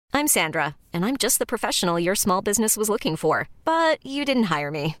I'm Sandra, and I'm just the professional your small business was looking for. But you didn't hire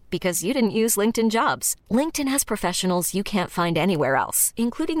me because you didn't use LinkedIn Jobs. LinkedIn has professionals you can't find anywhere else,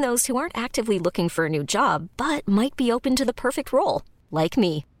 including those who aren't actively looking for a new job, but might be open to the perfect role, like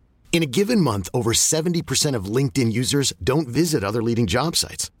me. In a given month, over 70% of LinkedIn users don't visit other leading job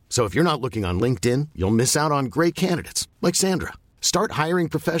sites. So if you're not looking on LinkedIn, you'll miss out on great candidates like Sandra. Start hiring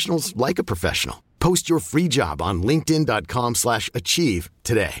professionals like a professional. Post your free job on linkedin.com/achieve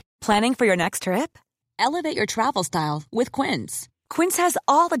today. Planning for your next trip? Elevate your travel style with Quince. Quince has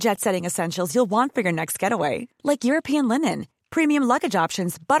all the jet-setting essentials you'll want for your next getaway, like European linen, premium luggage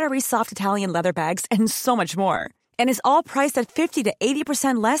options, buttery soft Italian leather bags, and so much more. And is all priced at 50 to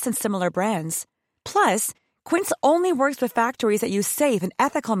 80% less than similar brands. Plus, Quince only works with factories that use safe and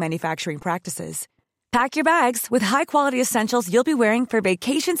ethical manufacturing practices. Pack your bags with high-quality essentials you'll be wearing for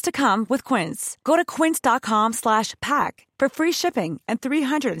vacations to come with Quince. Go to quince.com/pack for free shipping and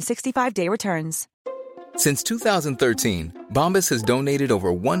 365-day returns. Since 2013, Bombas has donated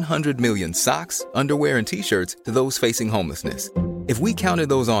over 100 million socks, underwear, and T-shirts to those facing homelessness. If we counted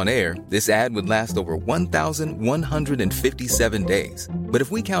those on air, this ad would last over 1,157 days. But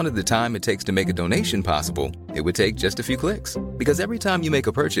if we counted the time it takes to make a donation possible, it would take just a few clicks. Because every time you make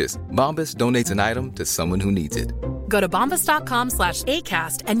a purchase, Bombas donates an item to someone who needs it. Go to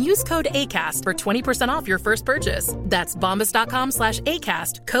bombas.com/ACAST and use code ACAST for 20% off your first purchase. That's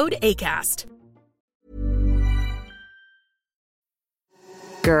bombas.com/ACAST, code ACAST.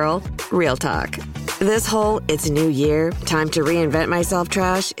 Girl, real talk. This whole "it's a new year, time to reinvent myself"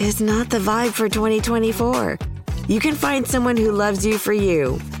 trash is not the vibe for 2024. You can find someone who loves you for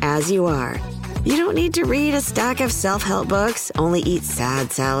you, as you are. You don't need to read a stack of self-help books, only eat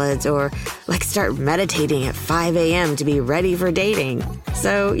sad salads, or start meditating at 5 a.m. to be ready for dating.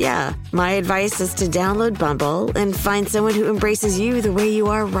 So yeah, my advice is to download Bumble and find someone who embraces you the way you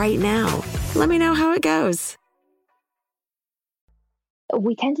are right now. Let me know how it goes.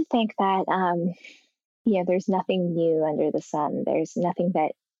 We tend to think that, there's nothing new under the sun. There's nothing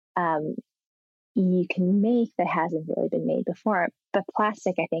that you can make that hasn't really been made before. But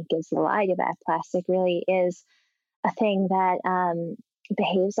plastic, I think, gives the lie to that. Plastic really is a thing that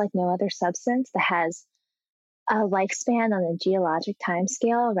behaves like no other substance, that has a lifespan on a geologic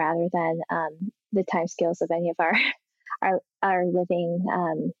timescale rather than the timescales of any of our living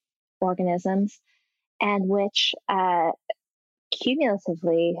organisms, and which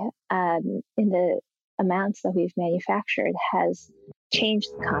cumulatively, in the amounts that we've manufactured, has changed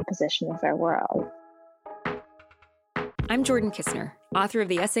the composition of our world. I'm Jordan Kistner, author of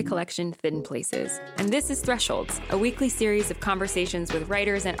the essay collection Thin Places, and this is Thresholds, a weekly series of conversations with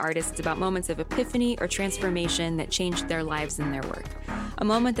writers and artists about moments of epiphany or transformation that changed their lives and their work. A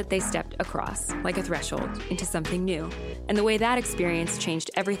moment that they stepped across, like a threshold, into something new, and the way that experience changed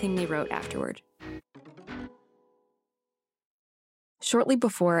everything they wrote afterward. Shortly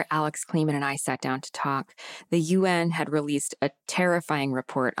before Alex Kleeman and I sat down to talk, the UN had released a terrifying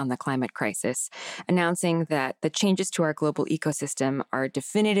report on the climate crisis, announcing that the changes to our global ecosystem are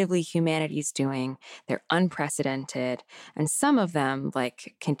definitively humanity's doing, they're unprecedented, and some of them,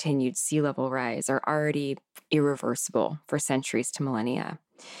 like continued sea level rise, are already irreversible for centuries to millennia.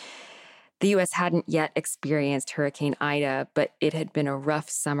 The U.S. hadn't yet experienced Hurricane Ida, but it had been a rough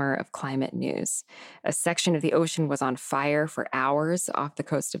summer of climate news. A section of the ocean was on fire for hours off the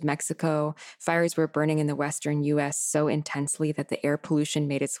coast of Mexico. Fires were burning in the western U.S. so intensely that the air pollution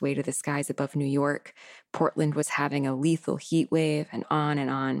made its way to the skies above New York. Portland was having a lethal heat wave, and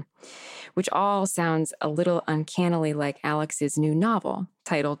on, which all sounds a little uncannily like Alex's new novel,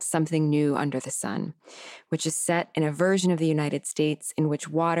 titled Something New Under the Sun, which is set in a version of the United States in which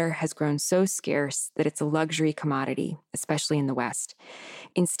water has grown so scarce that it's a luxury commodity, especially in the West.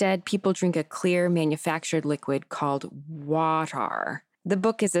 Instead, people drink a clear, manufactured liquid called water. The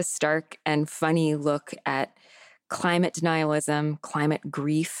book is a stark and funny look at climate denialism, climate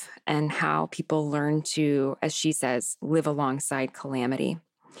grief, and how people learn to, as she says, live alongside calamity.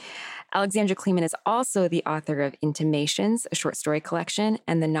 Alexandra Kleeman is also the author of Intimations, a short story collection,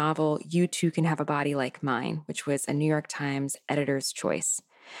 and the novel You Too Can Have a Body Like Mine, which was a New York Times editor's choice.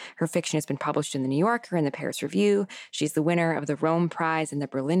 Her fiction has been published in The New Yorker and the Paris Review. She's the winner of the Rome Prize and the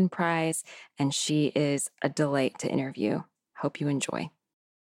Berlin Prize, and she is a delight to interview. Hope you enjoy.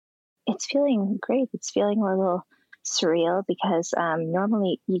 It's feeling great. It's feeling a little surreal because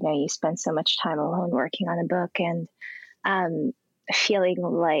normally, you spend so much time alone working on a book and feeling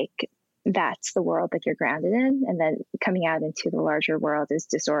like that's the world that you're grounded in. And then coming out into the larger world is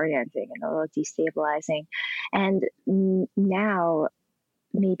disorienting and a little destabilizing. And now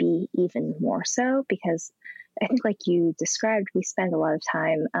maybe even more so because I think like you described, we spend a lot of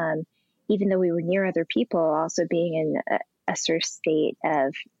time, even though we were near other people, also being in a sort of state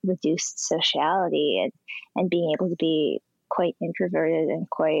of reduced sociality and being able to be quite introverted and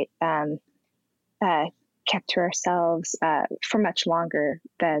quite kept to ourselves for much longer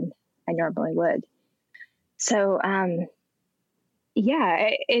than I normally would. So,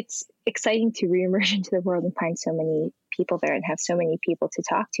 it's exciting to reemerge into the world and find so many people there and have so many people to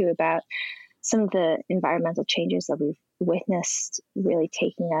talk to about some of the environmental changes that we've witnessed really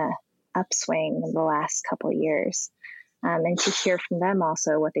taking a upswing in the last couple of years. And to hear from them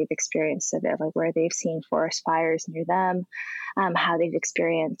also what they've experienced of it, like where they've seen forest fires near them, how they've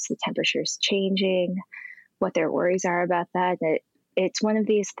experienced the temperatures changing, what their worries are about that. It's one of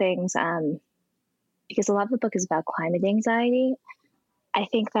these things, because a lot of the book is about climate anxiety. I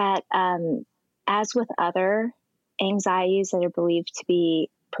think that as with other anxieties that are believed to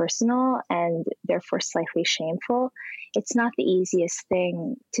be personal and therefore slightly shameful, it's not the easiest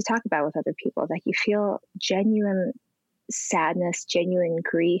thing to talk about with other people. Like you feel genuine sadness, genuine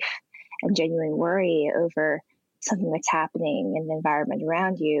grief, and genuine worry over something that's happening in the environment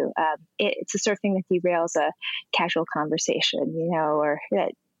around you. It's the sort of thing that derails a casual conversation, or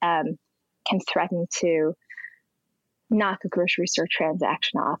that can threaten to knock a grocery store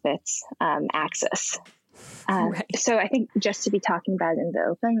transaction off its axis. Right. So I think just to be talking about it in the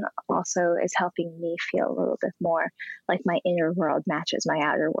open also is helping me feel a little bit more like my inner world matches my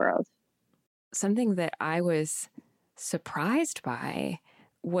outer world. Something that I was surprised by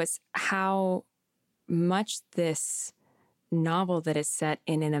was how much this novel that is set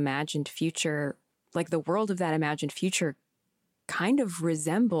in an imagined future, like the world of that imagined future, kind of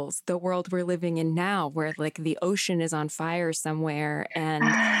resembles the world we're living in now, where like the ocean is on fire somewhere and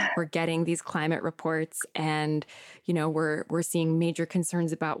we're getting these climate reports and, we're seeing major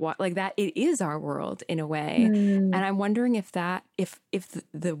concerns about what, like that, it is our world in a way. And I'm wondering if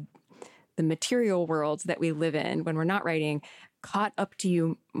the material world that we live in when we're not writing caught up to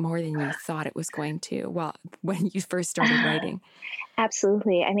you more than you thought it was going to, when you first started writing.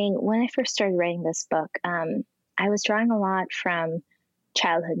 Absolutely. I mean, when I first started writing this book, I was drawing a lot from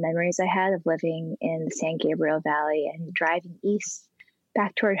childhood memories I had of living in the San Gabriel Valley and driving east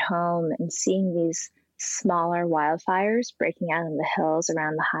back toward home and seeing these smaller wildfires breaking out in the hills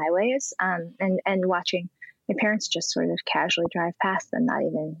around the highways, and watching my parents just sort of casually drive past them, not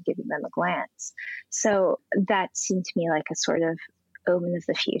even giving them a glance. So that seemed to me like a sort of omen of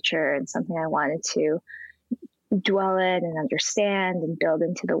the future and something I wanted to dwell in and understand and build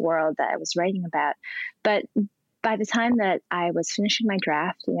into the world that I was writing about. But by the time that I was finishing my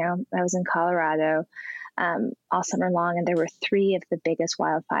draft, I was in Colorado all summer long, and there were 3 of the biggest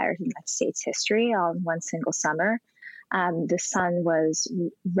wildfires in that state's history all in one single summer. The sun was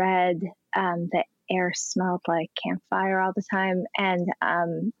red. The air smelled like campfire all the time. And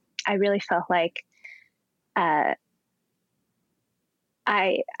I really felt like I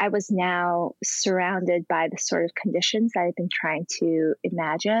was now surrounded by the sort of conditions that I've been trying to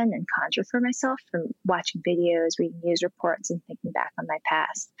imagine and conjure for myself from watching videos, reading news reports, and thinking back on my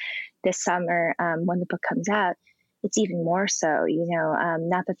past. This summer, when the book comes out, it's even more so,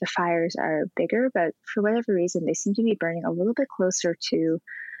 not that the fires are bigger, but for whatever reason, they seem to be burning a little bit closer to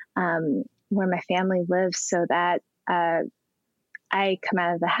where my family lives, so that I come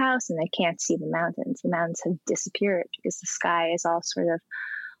out of the house and I can't see the mountains. The mountains have disappeared because the sky is all sort of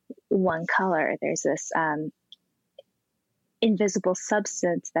one color. There's this invisible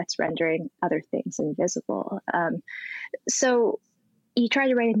substance that's rendering other things invisible. So you try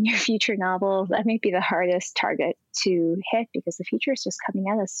to write a near future novel, that may be the hardest target to hit because the future is just coming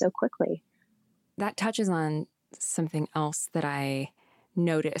at us so quickly. That touches on something else that I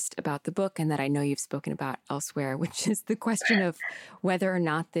noticed about the book and that I know you've spoken about elsewhere, which is the question of whether or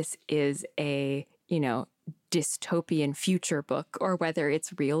not this is a, dystopian future book or whether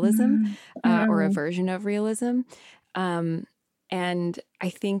it's realism or a version of realism. And I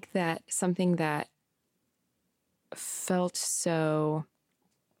think that something that felt so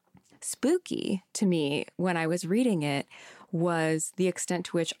spooky to me when I was reading it was the extent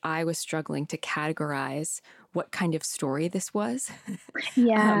to which I was struggling to categorize what kind of story this was.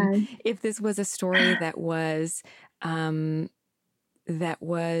 Yeah. If this was a story that was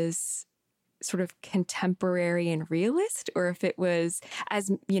sort of contemporary and realist, or if it was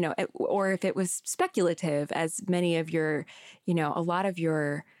or if it was speculative, as many of your, a lot of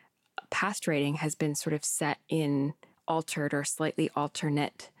your past writing has been sort of set in altered or slightly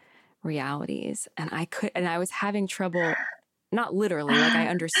alternate realities. And I was having trouble not literally, like I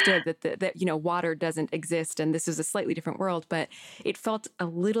understood that water doesn't exist and this is a slightly different world, but it felt a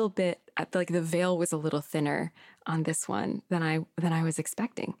little bit like the veil was a little thinner on this one than I was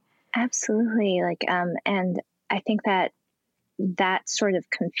expecting. Absolutely. And I think that sort of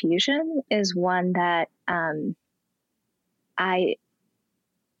confusion is one that I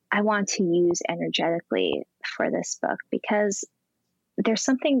want to use energetically for this book, because there's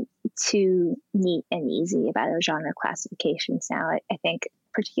something too neat and easy about our genre classifications now. I think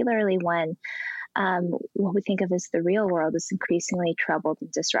particularly when what we think of as the real world is increasingly troubled and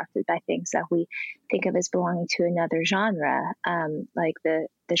disrupted by things that we think of as belonging to another genre, like the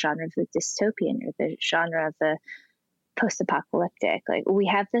genre of the dystopian or the genre of the post-apocalyptic. Like, we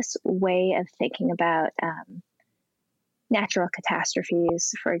have this way of thinking about natural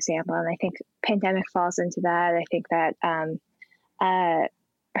catastrophes, for example, and I think pandemic falls into that. I think that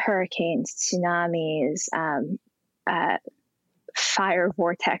hurricanes, tsunamis, fire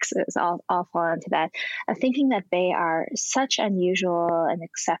vortexes all fall into that, of thinking that they are such unusual and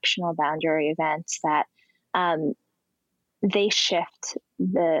exceptional boundary events that they shift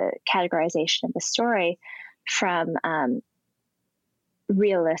the categorization of the story from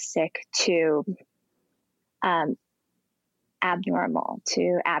realistic to abnormal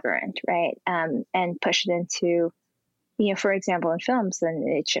to aberrant, right? And push it into, for example, in films, then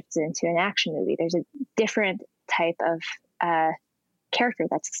it shifts into an action movie. There's a different type of character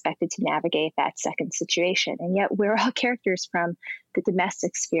that's expected to navigate that second situation. And yet we're all characters from the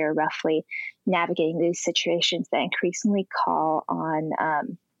domestic sphere, roughly, navigating these situations that increasingly call on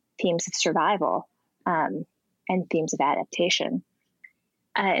themes of survival and themes of adaptation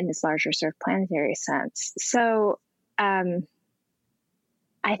in this larger sort of planetary sense. So I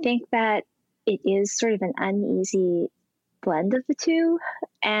think that it is sort of an uneasy blend of the two.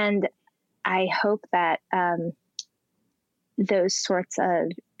 And I hope that those sorts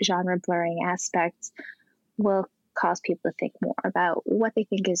of genre blurring aspects will cause people to think more about what they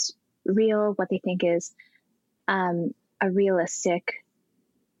think is real, what they think is a realistic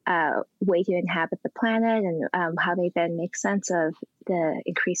way to inhabit the planet, and how they then make sense of the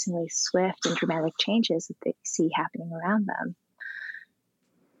increasingly swift and dramatic changes that they see happening around them.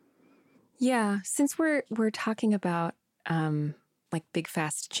 Yeah, since we're talking about like big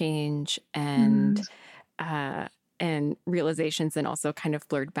fast change and realizations and also kind of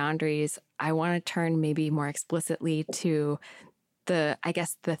blurred boundaries, I want to turn maybe more explicitly to the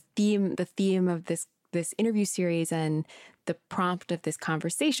theme of this interview series and the prompt of this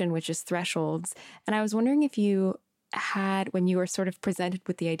conversation, which is thresholds. And I was wondering if you had, when you were sort of presented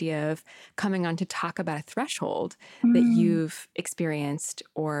with the idea of coming on to talk about a threshold that you've experienced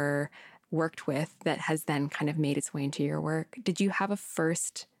or worked with that has then kind of made its way into your work, did you have a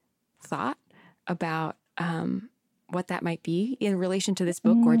first thought about what that might be in relation to this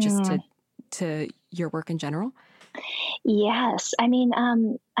book or just to your work in general? Yes. I mean, I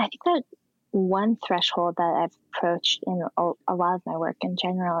think that one threshold that I've approached in a lot of my work in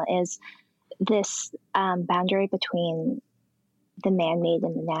general is this boundary between the man-made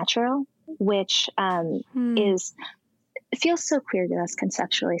and the natural, which feels so clear to us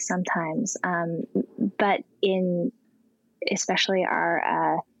conceptually sometimes, but in especially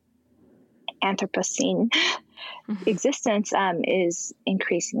our Anthropocene existence is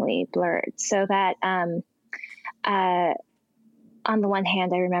increasingly blurred. So that on the one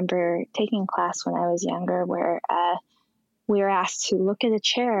hand, I remember taking a class when I was younger where we were asked to look at a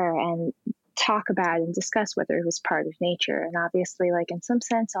chair and talk about and discuss whether it was part of nature. And obviously, like, in some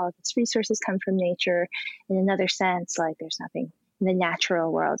sense, all of its resources come from nature. In another sense, like, there's nothing in the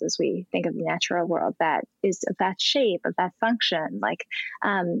natural world, as we think of the natural world, that is of that shape, of that function. Like,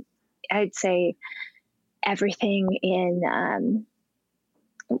 I'd say everything in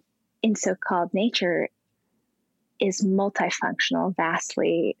so-called nature is multifunctional,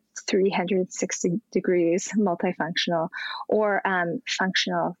 vastly 360 degrees multifunctional, or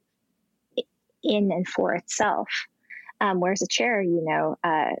functional in and for itself. Whereas a chair,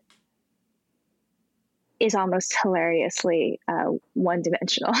 is almost hilariously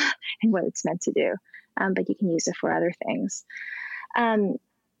one-dimensional in what it's meant to do, but you can use it for other things.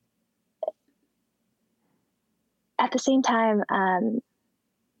 At the same time,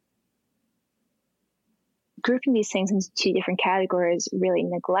 grouping these things into two different categories really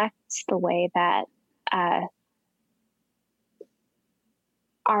neglects the way that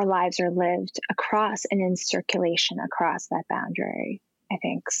our lives are lived across and in circulation across that boundary, I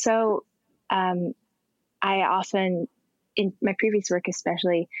think. So I often, in my previous work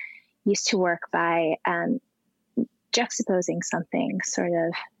especially, used to work by juxtaposing something sort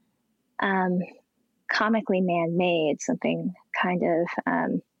of comically man-made, something kind of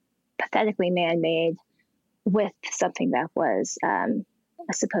pathetically man-made, with something that was a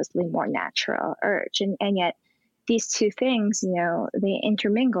supposedly more natural urge. And yet these two things, they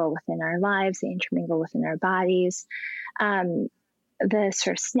intermingle within our lives, they intermingle within our bodies. The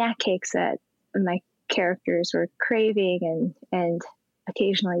sort of snack cakes that my characters were craving and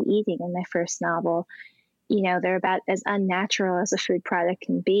occasionally eating in my first novel, they're about as unnatural as a food product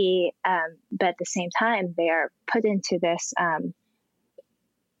can be. But at the same time, they are put into this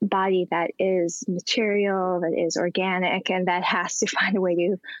body that is material, that is organic, and that has to find a way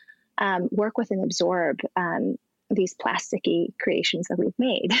to work with and absorb these plasticky creations that we've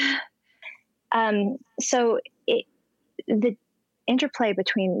made. So the interplay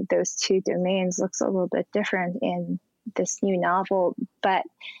between those two domains looks a little bit different in this new novel, but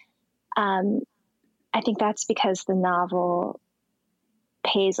I think that's because the novel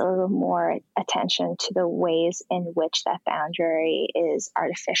pays a little more attention to the ways in which that boundary is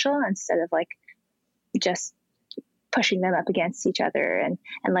artificial, instead of like just pushing them up against each other and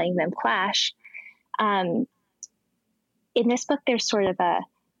letting them clash. In this book, there's sort of a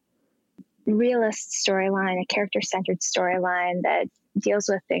realist storyline, a character-centered storyline that deals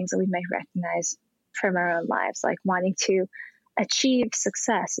with things that we might recognize from our own lives, like wanting to achieve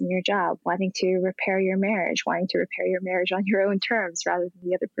success in your job, wanting to repair your marriage, wanting to repair your marriage on your own terms rather than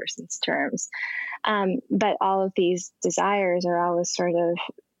the other person's terms. But all of these desires are always sort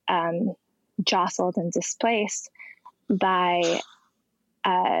of jostled and displaced by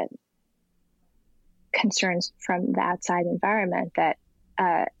concerns from the outside environment that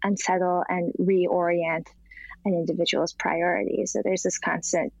unsettle and reorient an individual's priorities. So there's this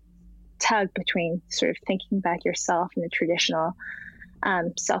constant tug between sort of thinking about yourself in a traditional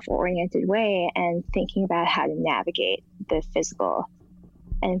self-oriented way and thinking about how to navigate the physical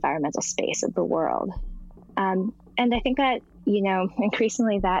and environmental space of the world. And I think that,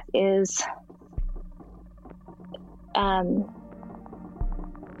 increasingly that is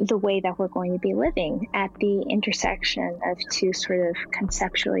the way that we're going to be living at the intersection of two sort of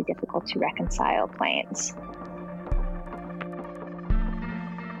conceptually difficult to reconcile planes.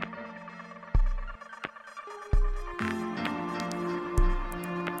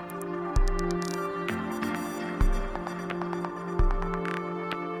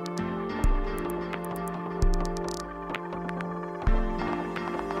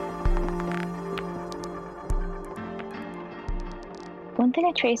 One thing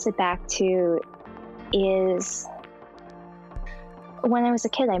I trace it back to is when I was a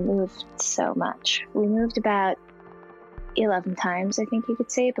kid, I moved so much. We moved about 11 times, I think you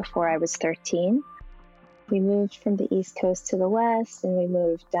could say, before I was 13. We moved from the East Coast to the West, and we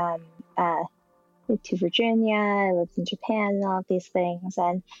moved to Virginia. I lived in Japan and all of these things.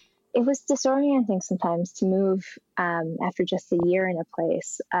 And it was disorienting sometimes to move after just a year in a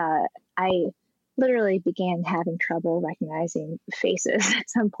place. I literally began having trouble recognizing faces at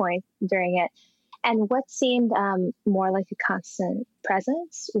some point during it. And what seemed more like a constant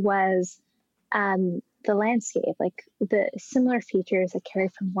presence was the landscape, like the similar features that carry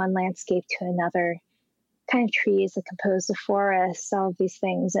from one landscape to another, kind of trees that compose the forest, all of these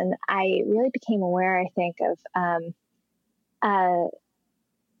things. And I really became aware, I think, of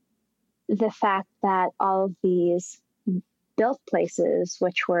the fact that all of these built places,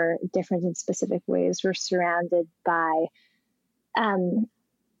 which were different in specific ways, were surrounded by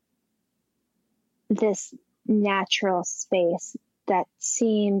this natural space that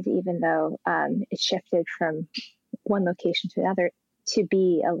seemed, even though it shifted from one location to another, to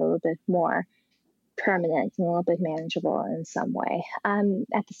be a little bit more permanent and a little bit manageable in some way.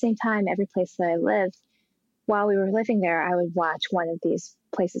 At the same time, every place that I lived, while we were living there, I would watch one of these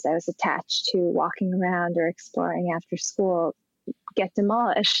places I was attached to, walking around or exploring after school, get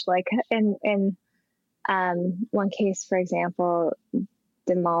demolished. Like in one case, for example,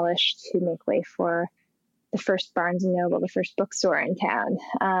 demolished to make way for the first Barnes & Noble, the first bookstore in town.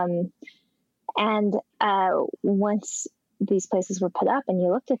 And once these places were put up and you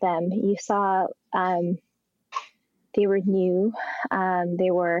looked at them, you saw they were new.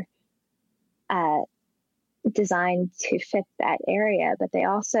 They were designed to fit that area, but they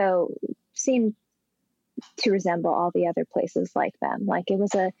also seemed to resemble all the other places like them. Like it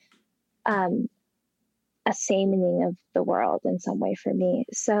was a samening of the world in some way for me.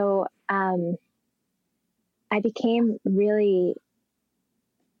 So I became really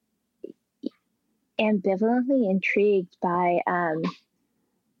ambivalently intrigued by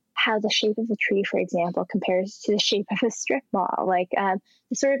how the shape of a tree, for example, compares to the shape of a strip mall. Like the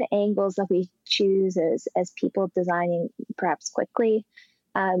sort of angles that we choose as people designing perhaps quickly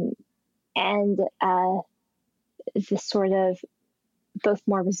and the sort of both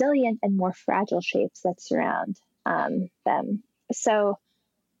more resilient and more fragile shapes that surround them. So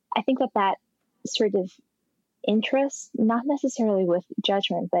I think that sort of interest, not necessarily with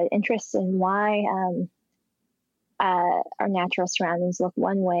judgment, but interest in why our natural surroundings look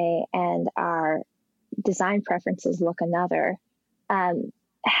one way and our design preferences look another,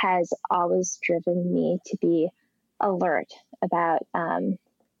 has always driven me to be alert about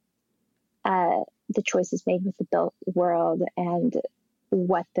the choices made with the built world and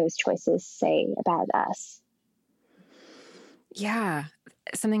what those choices say about us. Yeah.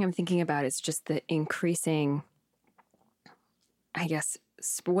 Something I'm thinking about is just the increasing, I guess,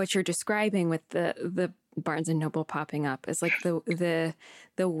 what you're describing with the Barnes and Noble popping up is like the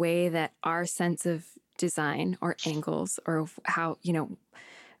way that our sense of design or angles or how,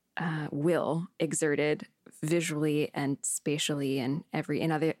 will exerted visually and spatially and every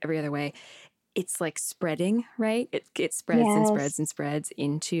other way, it's like spreading, right? It spreads and spreads and spreads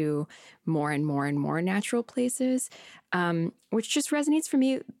into more and more and more natural places, which just resonates for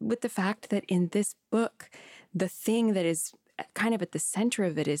me with the fact that in this book, the thing that is kind of at the center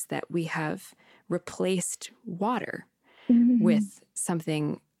of it is that we have replaced water with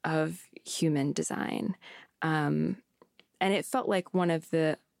something of human design. And it felt like one of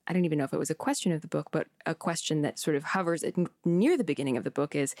the, I don't even know if it was a question of the book, but a question that sort of hovers near the beginning of the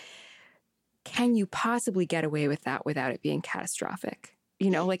book is, can you possibly get away with that without it being catastrophic?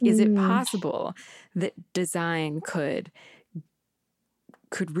 Is it possible that design could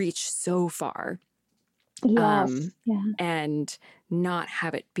reach so far and not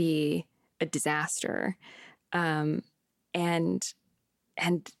have it be a disaster? And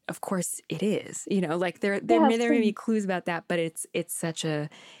of course it is, there may be clues about that, but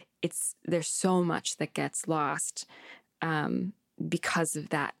there's so much that gets lost because of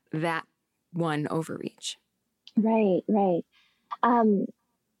that one overreach. Right. I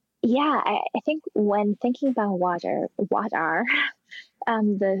think when thinking about water,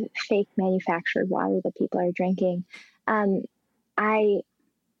 the fake manufactured water that people are drinking, I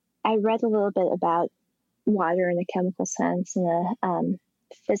read a little bit about water in a chemical sense and a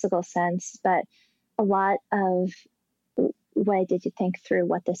physical sense, but a lot of what I did to think through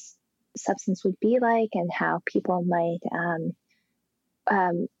what this substance would be like and how people might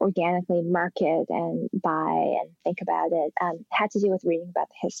organically market and buy and think about it had to do with reading about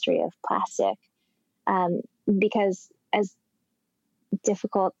the history of plastic. Because as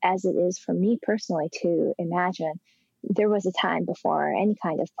difficult as it is for me personally to imagine, there was a time before any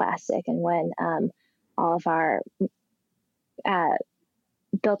kind of plastic, and when all of our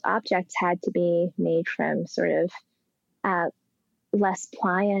built objects had to be made from sort of less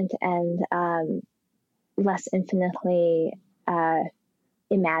pliant and less infinitely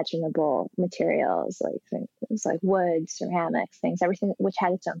imaginable materials, like things like wood, ceramics, everything which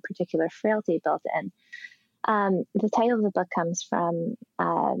had its own particular frailty built in. The title of the book comes from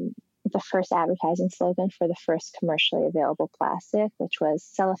the first advertising slogan for the first commercially available plastic, which was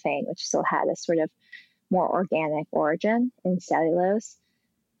cellophane, which still had a sort of more organic origin in cellulose.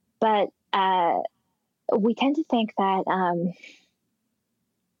 But we tend to think that,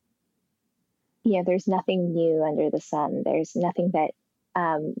 there's nothing new under the sun. There's nothing that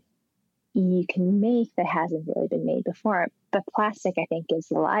you can make that hasn't really been made before. But plastic, I think, gives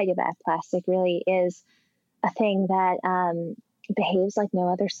the lie to that. Plastic really is a thing that behaves like no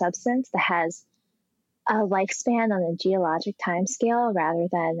other substance, that has a lifespan on a geologic time scale rather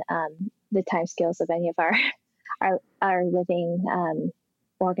than the time scales of any of our living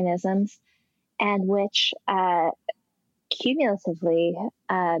organisms, and which cumulatively,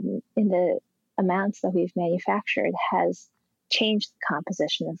 in the amounts that we've manufactured, has changed the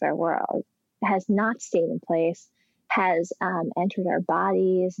composition of our world, has not stayed in place, has entered our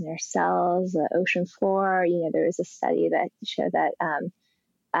bodies and our cells, the ocean floor. There was a study that showed that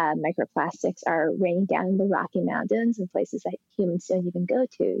microplastics are raining down in the Rocky Mountains in places that humans don't even go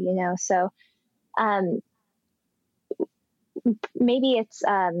to, So maybe it's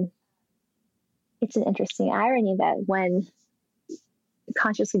an interesting irony that when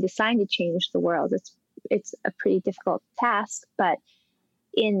consciously deciding to change the world, it's a pretty difficult task, but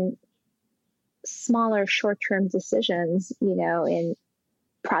in smaller short-term decisions, in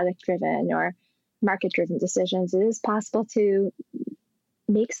product-driven or market-driven decisions, it is possible to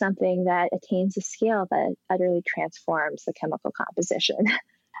make something that attains a scale that utterly transforms the chemical composition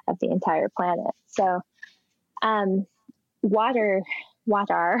of the entire planet. So water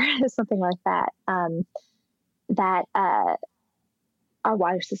is something like that, that our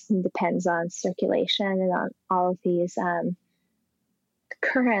water system depends on circulation and on all of these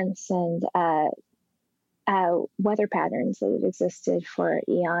currents and weather patterns that have existed for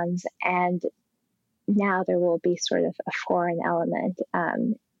eons. And now there will be sort of a foreign element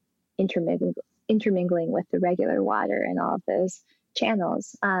intermingling with the regular water in all of those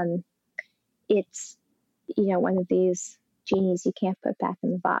channels. It's, one of these genies you can't put back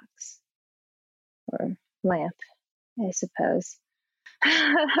in the box or lamp, I suppose.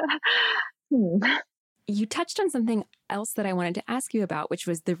 You touched on something else that I wanted to ask you about, which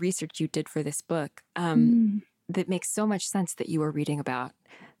was the research you did for this book. That makes so much sense that you were reading about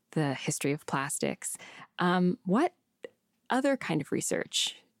the history of plastics. What other kind of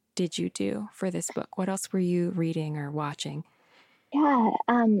research did you do for this book? What else were you reading or watching? Yeah,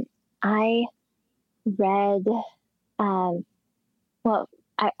 I read, I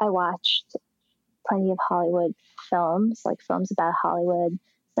watched plenty of Hollywood films, like films about Hollywood,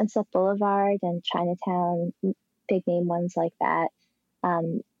 Sunset Boulevard and Chinatown, big name ones like that.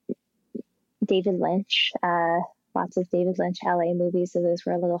 David Lynch, lots of David Lynch LA movies, so those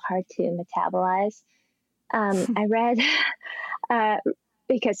were a little hard to metabolize. I read,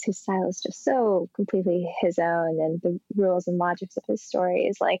 because his style is just so completely his own, and the rules and logics of his story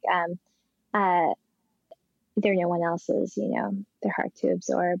is like, they're no one else's, they're hard to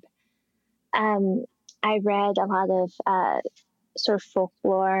absorb. I read a lot of sort of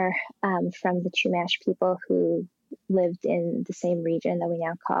folklore from the Chumash people who lived in the same region that we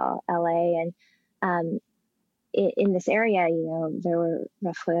now call LA. And in this area, there were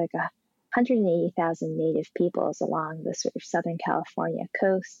roughly like 180,000 native peoples along the sort of Southern California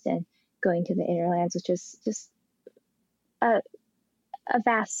coast and going to the interlands, which is just a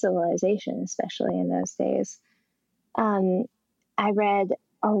vast civilization, especially in those days. I read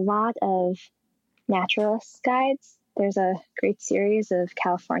a lot of naturalist guides. There's a great series of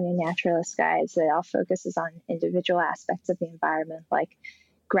California naturalist guides that all focuses on individual aspects of the environment, like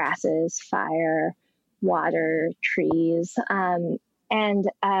grasses, fire, water, trees. And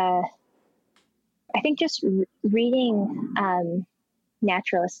I think just reading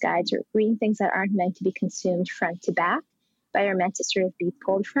naturalist guides, or reading things that aren't meant to be consumed front to back, but are meant to sort of be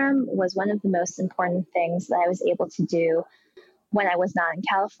pulled from, was one of the most important things that I was able to do when I was not in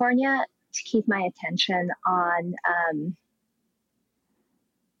California, to keep my attention on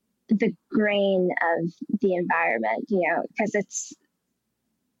the grain of the environment, because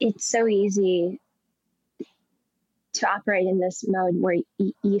it's so easy to operate in this mode where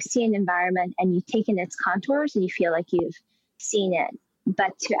you see an environment and you take in its contours and you feel like you've seen it,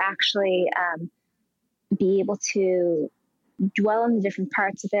 but to actually be able to dwell on the different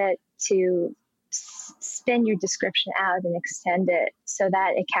parts of it, to spin your description out and extend it so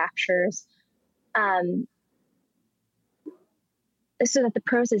that it captures, so that the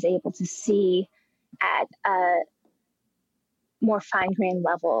prose is able to see at a more fine-grained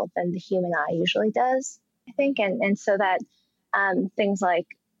level than the human eye usually does, I think. And so that things like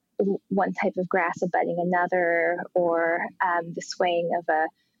one type of grass abutting another, or the swaying of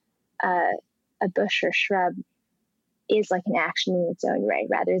a bush or shrub, is like an action in its own right,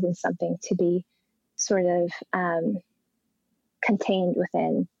 rather than something to be sort of contained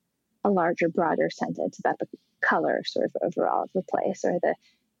within a larger, broader sentence about the color sort of overall of the place, or the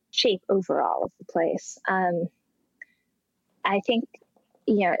shape overall of the place. I think,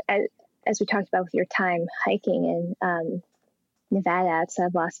 as we talked about with your time hiking in Nevada outside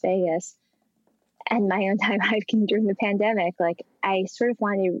of Las Vegas, and my own time hiking during the pandemic, like, I sort of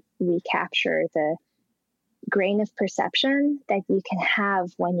want to recapture the grain of perception that you can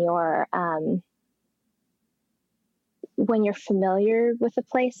have when you're familiar with a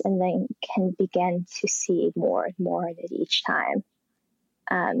place, and then can begin to see more and more in it each time.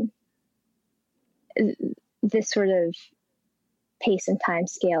 This sort of pace and time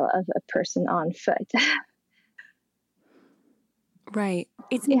scale of a person on foot. Right.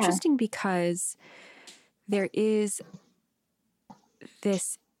 It's interesting because there's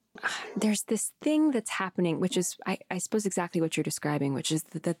this thing that's happening, which is, I suppose, exactly what you're describing, which is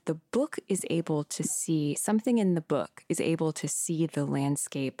that the book is able to see, something in the book is able to see the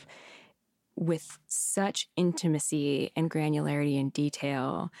landscape with such intimacy and granularity and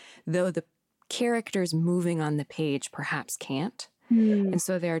detail, though the characters moving on the page perhaps can't. And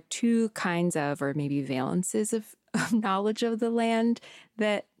so there are two kinds of, or maybe valences of knowledge of the land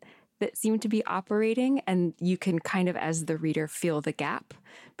that seem to be operating, and you can kind of, as the reader, feel the gap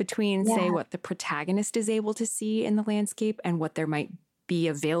between, say, what the protagonist is able to see in the landscape and what there might be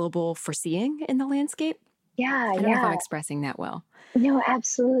available for seeing in the landscape. I don't know if I'm expressing that well. No,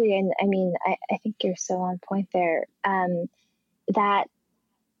 absolutely. And I mean, I think you're so on point there. That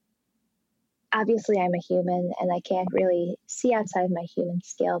obviously I'm a human and I can't really see outside my human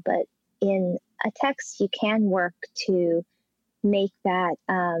scale, but in a text, you can work to make that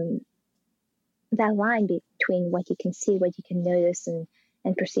that line between what you can see, what you can notice and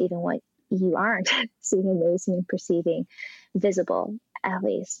perceive, and what you aren't seeing and noticing and perceiving visible, at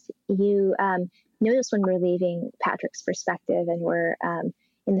least. You notice when we're leaving Patrick's perspective and we're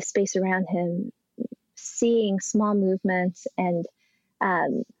in the space around him, seeing small movements and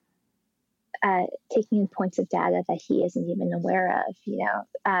taking in points of data that he isn't even aware of.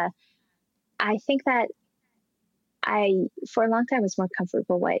 I think that for a long time, was more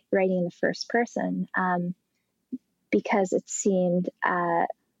comfortable writing in the first person because it seemed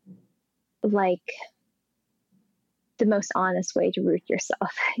like the most honest way to root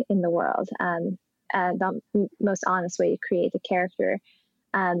yourself in the world, the most honest way to create a character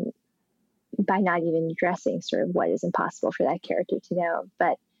by not even addressing sort of what is impossible for that character to know.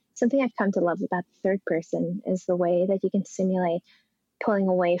 But something I've come to love about the third person is the way that you can simulate pulling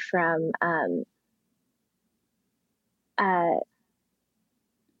away from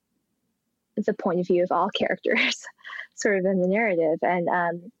the point of view of all characters sort of in the narrative, and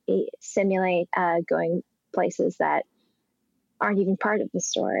simulate going places that aren't even part of the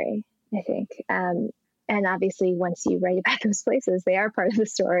story, I think. And obviously, once you write about those places, they are part of the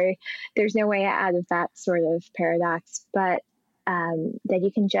story. There's no way out of that sort of paradox, but that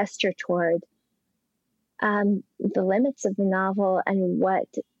you can gesture toward the limits of the novel and what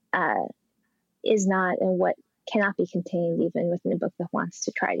is not and what cannot be contained even within a book that wants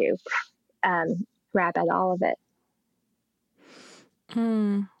to try to grab at all of it.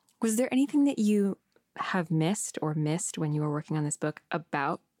 Was there anything that you have missed when you were working on this book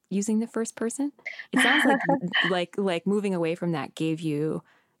about using the first person? It sounds like moving away from that gave you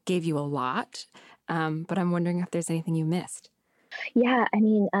a lot, but I'm wondering if there's anything you missed. Yeah, I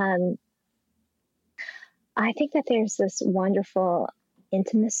mean, I think that there's this wonderful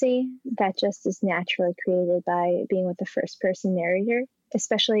intimacy that just is naturally created by being with the first person narrator,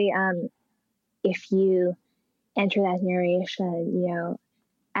 especially if you enter that narration,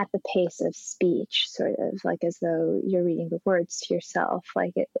 at the pace of speech, sort of like as though you're reading the words to yourself,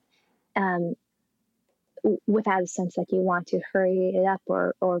 like it, without a sense that you want to hurry it up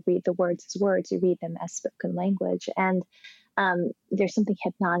or read the words as words, you read them as spoken language. And there's something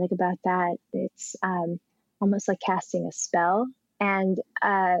hypnotic about that. It's almost like casting a spell. And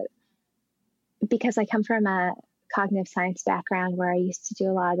because I come from a cognitive science background where I used to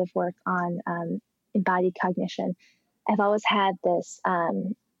do a lot of work on embodied cognition, I've always had this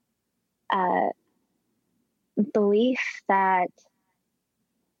belief that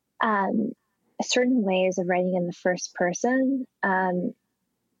certain ways of writing in the first person that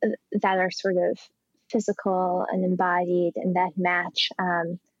are sort of physical and embodied and that match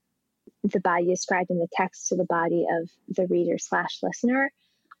the body described in the text to the body of the reader / listener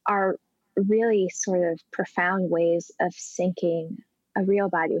are really sort of profound ways of syncing a real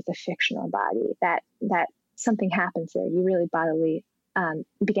body with a fictional body, that something happens there. You really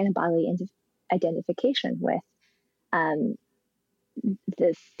begin a bodily identification with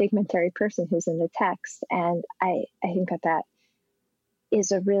the figmentary person who's in the text. And I think that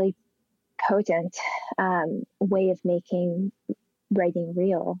is a really potent way of making writing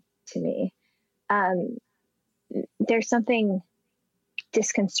real to me. There's something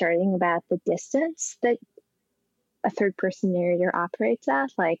disconcerting about the distance that a third person narrator operates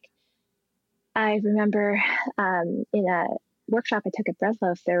at. Like, I remember in a workshop I took at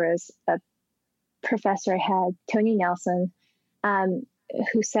Breadloaf, there was a professor I had, Tony Nelson,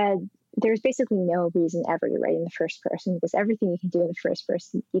 who said there's basically no reason ever to write in the first person because everything you can do in the first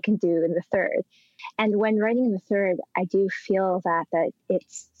person, you can do in the third. And when writing in the third, I do feel that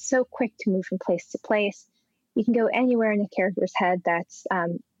it's so quick to move from place to place. You can go anywhere in a character's head that's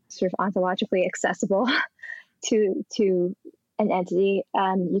sort of ontologically accessible to an entity.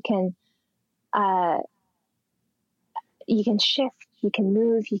 You can shift, you can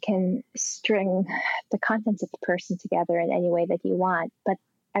move, you can string the contents of the person together in any way that you want. But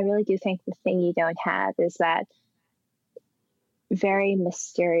I really do think the thing you don't have is that very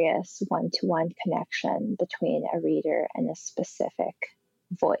mysterious one-to-one connection between a reader and a specific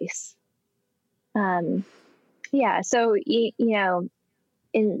voice. So,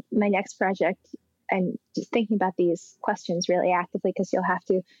 in my next project, I'm just thinking about these questions really actively because you'll have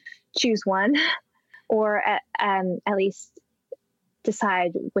to choose one or at least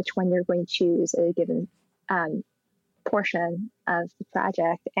decide which one you're going to choose at a given portion of the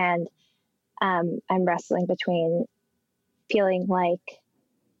project. And I'm wrestling between feeling like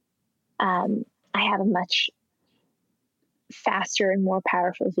I have a much faster and more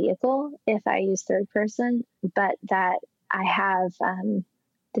powerful vehicle if I use third person, but that I have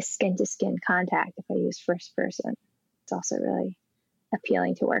the skin to skin contact if I use first person. It's also really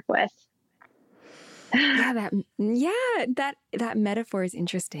appealing to work with. That metaphor is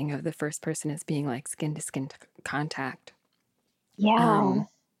interesting, of the first person as being like skin to skin contact. Yeah.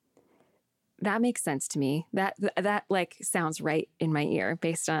 That makes sense to me. That like sounds right in my ear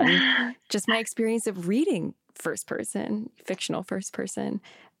based on just my experience of reading first person, fictional first person.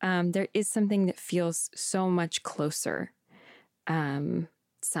 There is something that feels so much closer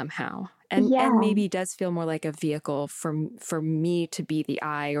somehow. And maybe does feel more like a vehicle for me to be the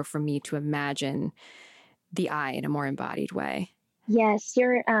I, or for me to imagine the I in a more embodied way. Yes,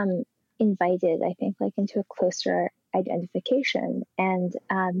 you're invited, I think, like into a closer identification. And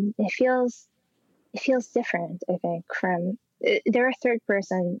it feels different, I think, from there are third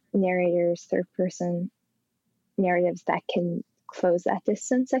person narrators, third person narratives that can close that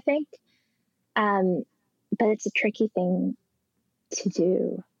distance, I think. But it's a tricky thing to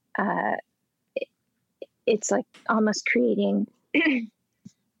do. It's like almost creating a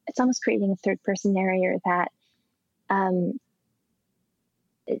third person narrator that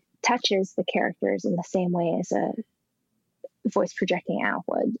it touches the characters in the same way as a voice projecting out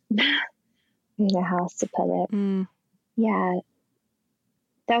would. I don't know how else to put it. Yeah,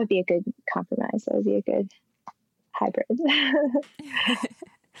 that would be a good compromise. That would be a good hybrid.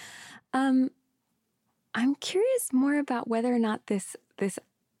 I'm curious more about whether or not this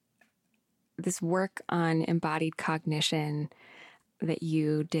work on embodied cognition that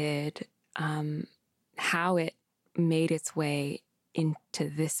you did, how it made its way into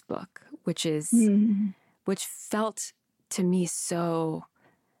this book, which felt to me so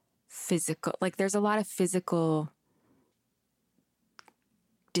physical. Like there's a lot of physical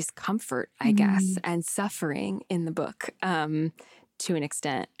discomfort, I guess, and suffering in the book, to an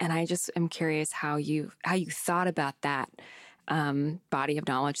extent. And I just am curious how you thought about that body of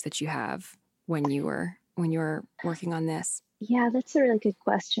knowledge that you have when you were working on this. Yeah, that's a really good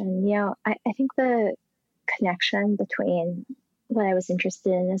question. I think the connection between what I was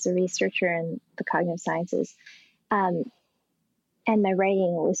interested in as a researcher in the cognitive sciences and my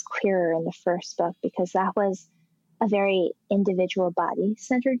writing was clearer in the first book, because that was a very individual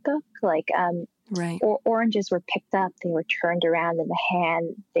body-centered book. Like, right. Oranges were picked up, they were turned around in the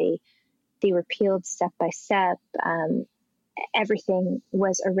hand, they were peeled step by step. Everything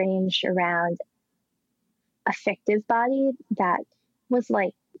was arranged around a fictive body that was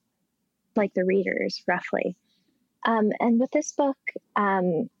like the readers, roughly. And with this book,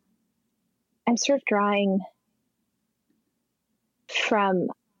 I'm sort of drawing from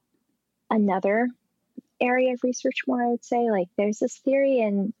another area of research more, I would say. Like there's this theory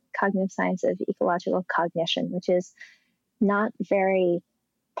in cognitive science of ecological cognition, which is not very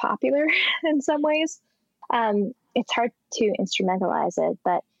popular in some ways. It's hard to instrumentalize it,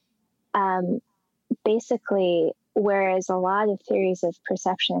 but basically, whereas a lot of theories of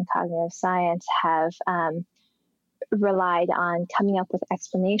perception in cognitive science have relied on coming up with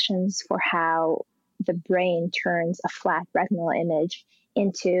explanations for how the brain turns a flat retinal image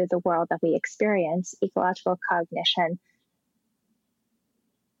into the world that we experience, ecological cognition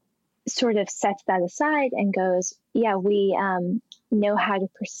sort of sets that aside and goes, yeah, we know how to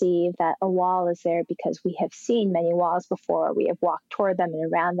perceive that a wall is there because we have seen many walls before. We have walked toward them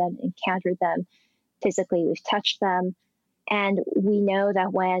and around them, encountered them physically, we've touched them. And we know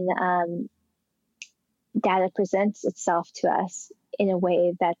that when data presents itself to us in a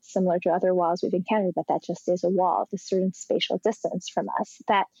way that's similar to other walls we've encountered, that just is a wall, a certain spatial distance from us,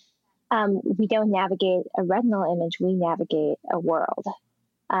 that we don't navigate a retinal image, we navigate a world,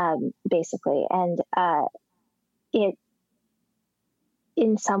 basically. And it,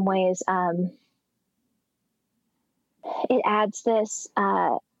 in some ways, it adds this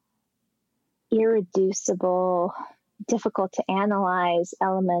irreducible, difficult to analyze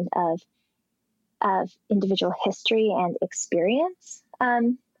element of individual history and experience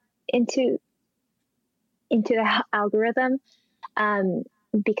into the algorithm,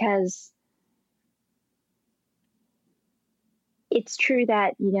 because it's true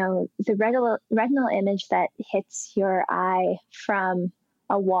that, the retinal image that hits your eye from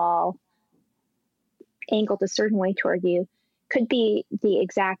a wall angled a certain way toward you could be the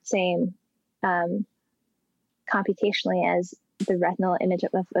exact same computationally as the retinal image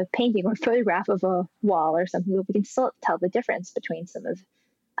of a painting or photograph of a wall or something, but we can still tell the difference between some of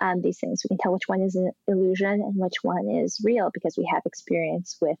these things. We can tell which one is an illusion and which one is real, because we have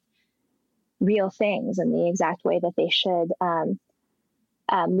experience with real things and the exact way that they should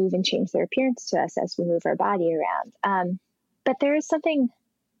move and change their appearance to us as we move our body around. but there is something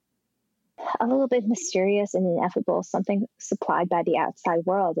a little bit mysterious and ineffable, something supplied by the outside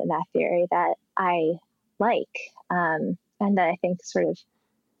world in that theory that I like, and that I think sort of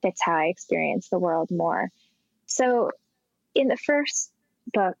fits how I experience the world more. So in the first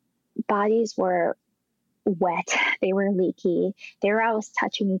book, bodies were wet, they were leaky, they were always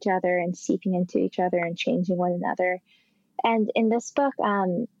touching each other and seeping into each other and changing one another. And in this book,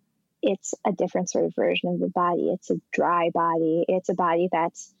 it's a different sort of version of the body. It's a dry body. It's a body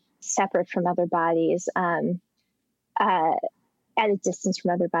that's separate from other bodies, at a distance from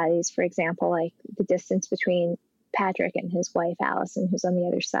other bodies. For example, like the distance between Patrick and his wife, Allison, who's on the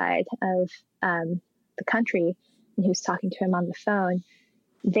other side of the country and who's talking to him on the phone.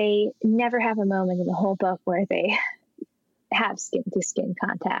 They never have a moment in the whole book where they have skin-to-skin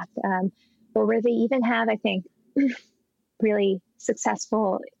contact, or where they even have, I think, really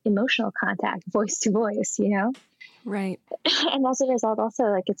successful emotional contact, voice to voice, you know? Right. And as a result, also,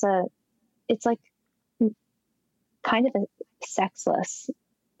 like, it's like kind of a sexless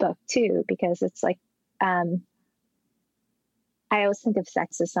book too, because it's like, I always think of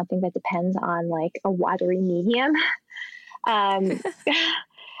sex as something that depends on like a watery medium, and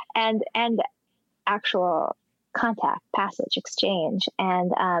actual contact, passage, exchange.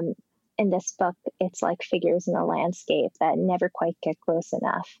 And in this book, it's like figures in a landscape that never quite get close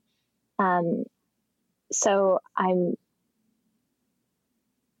enough. So I'm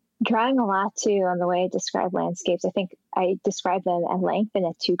drawing a lot too on the way I describe landscapes. I think I describe them at length and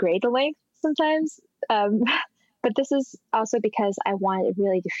at too great a length sometimes. But this is also because I want it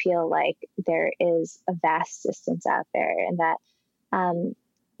really to feel like there is a vast distance out there, and that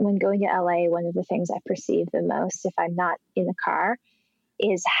when going to LA, one of the things I perceive the most if I'm not in the car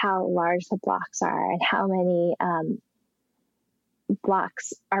is how large the blocks are and how many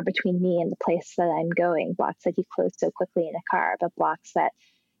blocks are between me and the place that I'm going. Blocks that you close so quickly in a car, but blocks that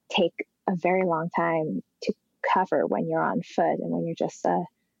take a very long time to cover when you're on foot and when you're just a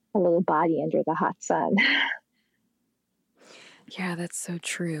little body under the hot sun. Yeah, that's so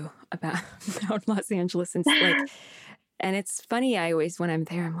true about Los Angeles. And like, and it's funny, I always, when I'm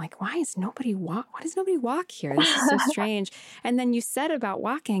there, I'm like, why does nobody walk here? This is so strange. And then you said about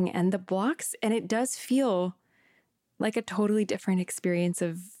walking and the blocks, and it does feel like a totally different experience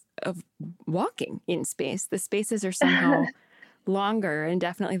of walking in space. The spaces are somehow longer, and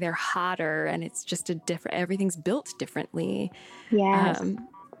definitely they're hotter, and it's just everything's built differently. Yes.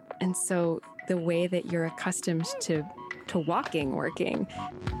 And so the way that you're accustomed to working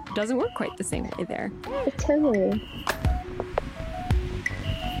doesn't work quite the same way there. Totally.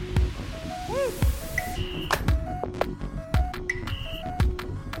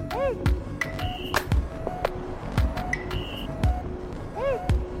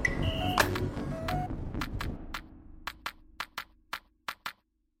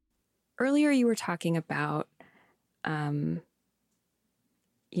 Earlier you were talking about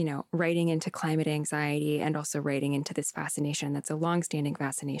writing into climate anxiety and also writing into this fascination that's a longstanding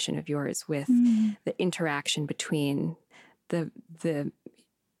fascination of yours with the interaction between the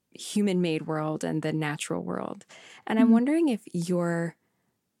human-made world and the natural world. And I'm wondering if your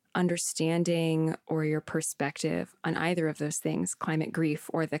understanding or your perspective on either of those things, climate grief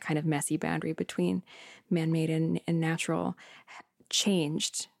or the kind of messy boundary between man-made and natural,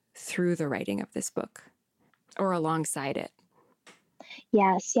 changed through the writing of this book or alongside it.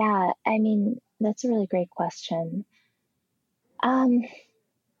 Yes. Yeah. I mean, that's a really great question. On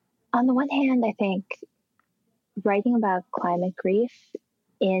the one hand, I think writing about climate grief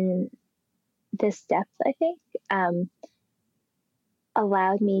in this depth, I think,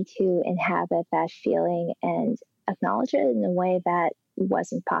 allowed me to inhabit that feeling and acknowledge it in a way that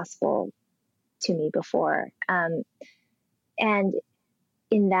wasn't possible to me before. And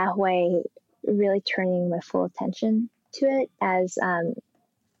in that way, really turning my full attention to it as I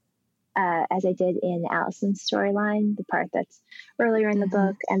did in Allison's storyline, the part that's earlier in the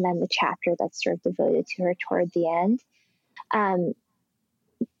book, and then the chapter that's sort of devoted to her toward the end,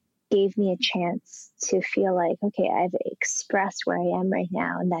 gave me a chance to feel like, okay, I've expressed where I am right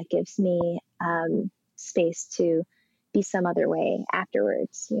now, and that gives me space to be some other way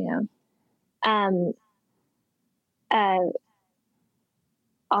afterwards, you know.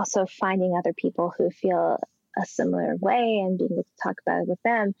 Also finding other people who feel a similar way and being able to talk about it with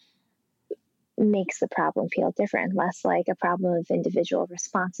them makes the problem feel different, less like a problem of individual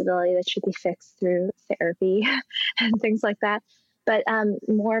responsibility that should be fixed through therapy and things like that, but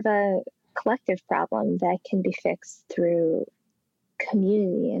more of a collective problem that can be fixed through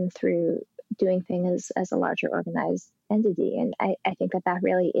community and through doing things as a larger organized entity. And I think that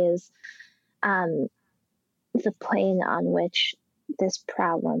really is the plane on which this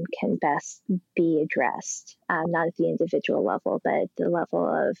problem can best be addressed, not at the individual level, but at the level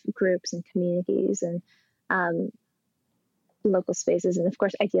of groups and communities and local spaces, and of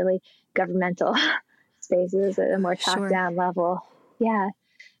course, ideally, governmental spaces at a more top-down level. Yeah,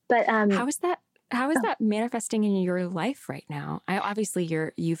 but how is that manifesting in your life right now? Obviously,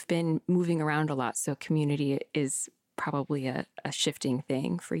 you've been moving around a lot, so community is probably a shifting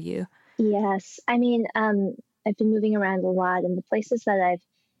thing for you. Yes, I mean, I've been moving around a lot, and the places that I've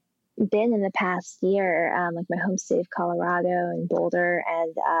been in the past year, like my home state of Colorado and Boulder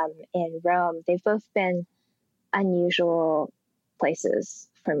and in Rome, they've both been unusual places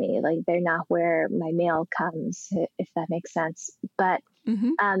for me. Like, they're not where my mail comes, if that makes sense. But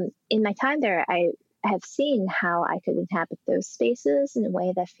in my time there, I have seen how I could inhabit those spaces in a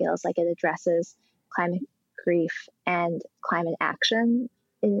way that feels like it addresses climate grief and climate action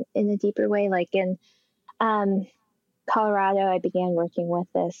in a deeper way. Like in Colorado, I began working with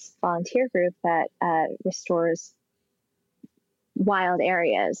this volunteer group that restores wild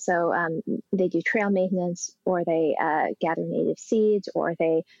areas. So they do trail maintenance, or they gather native seeds, or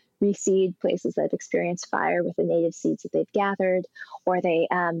they reseed places that have experienced fire with the native seeds that they've gathered, or they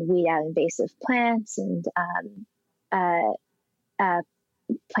weed out invasive plants and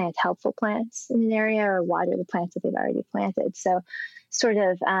plant helpful plants in an area, or water the plants that they've already planted. So sort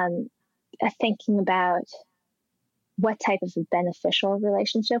of thinking about what type of a beneficial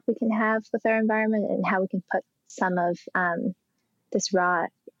relationship we can have with our environment, and how we can put some of this raw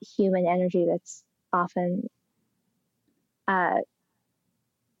human energy that's often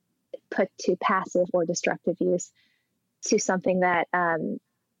put to passive or destructive use to something that can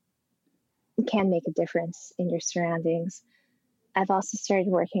make a difference in your surroundings. I've also started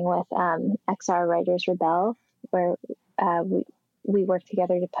working with XR Writers Rebel, where we work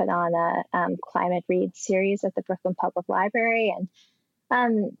together to put on a climate read series at the Brooklyn Public Library,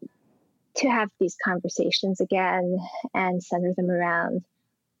 and to have these conversations again and center them around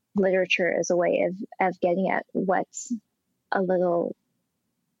literature as a way of getting at what's a little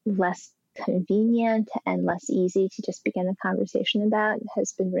less convenient and less easy to just begin a conversation about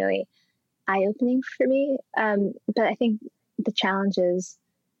has been really eye-opening for me. But I think the challenge is,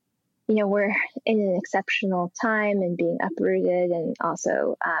 we're in an exceptional time and being uprooted, and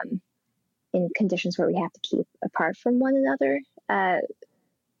also in conditions where we have to keep apart from one another.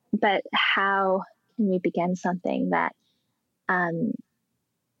 But how can we begin something that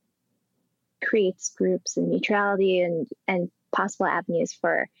creates groups and mutuality and possible avenues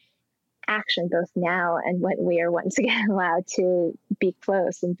for action, both now and when we are once again allowed to be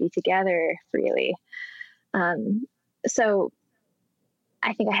close and be together freely? So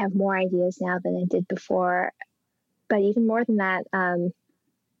I think I have more ideas now than I did before. But even more than that, I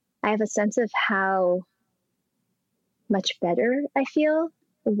have a sense of how much better I feel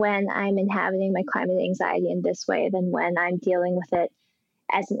when I'm inhabiting my climate anxiety in this way than when I'm dealing with it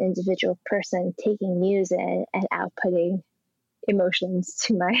as an individual person, taking news in and outputting emotions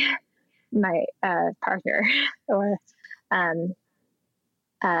to my partner or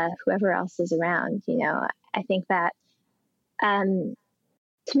whoever else is around. I think that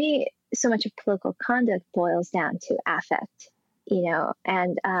to me, so much of political conduct boils down to affect,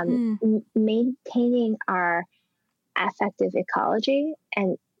 and maintaining our affective ecology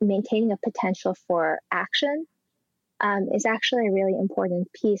and maintaining a potential for action is actually a really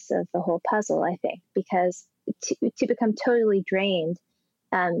important piece of the whole puzzle, I think, because to become totally drained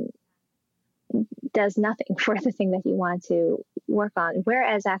does nothing for the thing that you want to work on.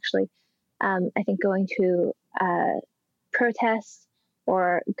 Whereas actually, I think going to protest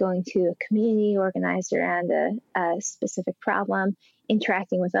or going to a community organized around a specific problem,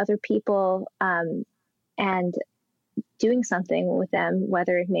 interacting with other people, and doing something with them,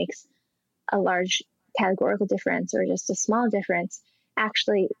 whether it makes a large categorical difference or just a small difference,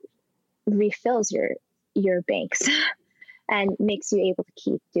 actually refills your banks and makes you able to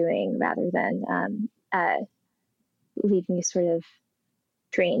keep doing rather than leaving you sort of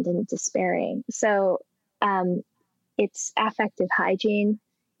drained and despairing. So it's affective hygiene.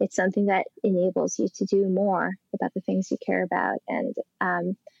 It's something that enables you to do more about the things you care about. And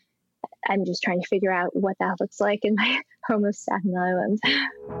I'm just trying to figure out what that looks like in my home of Staten Island.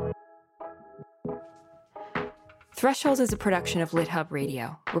 Threshold is a production of LitHub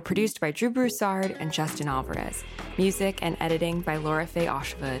Radio. We're produced by Drew Broussard and Justin Alvarez. Music and editing by Laura Faye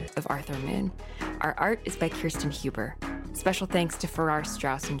Oshwood of Arthur Moon. Our art is by Kirsten Huber. Special thanks to Farrar,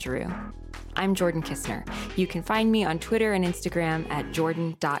 Strauss, and Giroux. I'm Jordan Kistner. You can find me on Twitter and Instagram at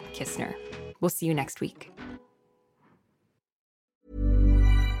jordan.kistner. We'll see you next week.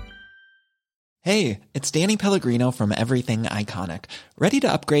 Hey, it's Danny Pellegrino from Everything Iconic. Ready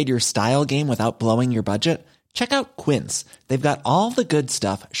to upgrade your style game without blowing your budget? Check out Quince. They've got all the good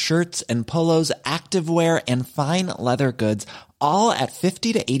stuff, shirts and polos, activewear, and fine leather goods, all at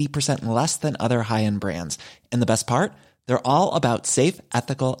 50 to 80% less than other high-end brands. And the best part? They're all about safe,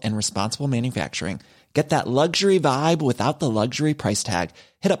 ethical, and responsible manufacturing. Get that luxury vibe without the luxury price tag.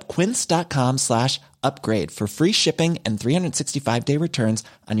 Hit up quince.com/upgrade for free shipping and 365-day returns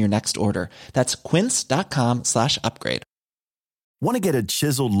on your next order. That's quince.com/upgrade. Want to get a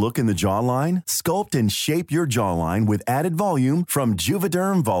chiseled look in the jawline? Sculpt and shape your jawline with added volume from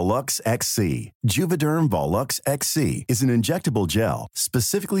Juvederm Volux XC. Juvederm Volux XC is an injectable gel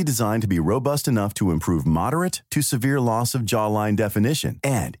specifically designed to be robust enough to improve moderate to severe loss of jawline definition.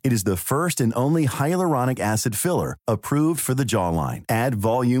 And it is the first and only hyaluronic acid filler approved for the jawline. Add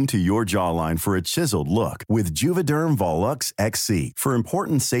volume to your jawline for a chiseled look with Juvederm Volux XC. For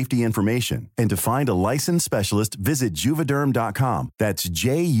important safety information and to find a licensed specialist, visit juvederm.com. That's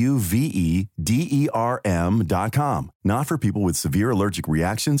JUVEDERM.com. Not for people with severe allergic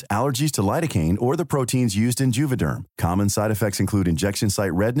reactions, allergies to lidocaine, or the proteins used in Juvederm. Common side effects include injection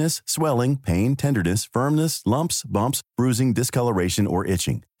site redness, swelling, pain, tenderness, firmness, lumps, bumps, bruising, discoloration, or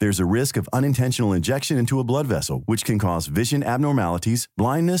itching. There's a risk of unintentional injection into a blood vessel, which can cause vision abnormalities,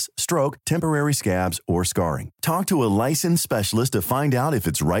 blindness, stroke, temporary scabs, or scarring. Talk to a licensed specialist to find out if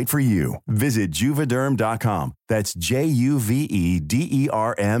it's right for you. Visit Juvederm.com. That's JUVEDERM.com.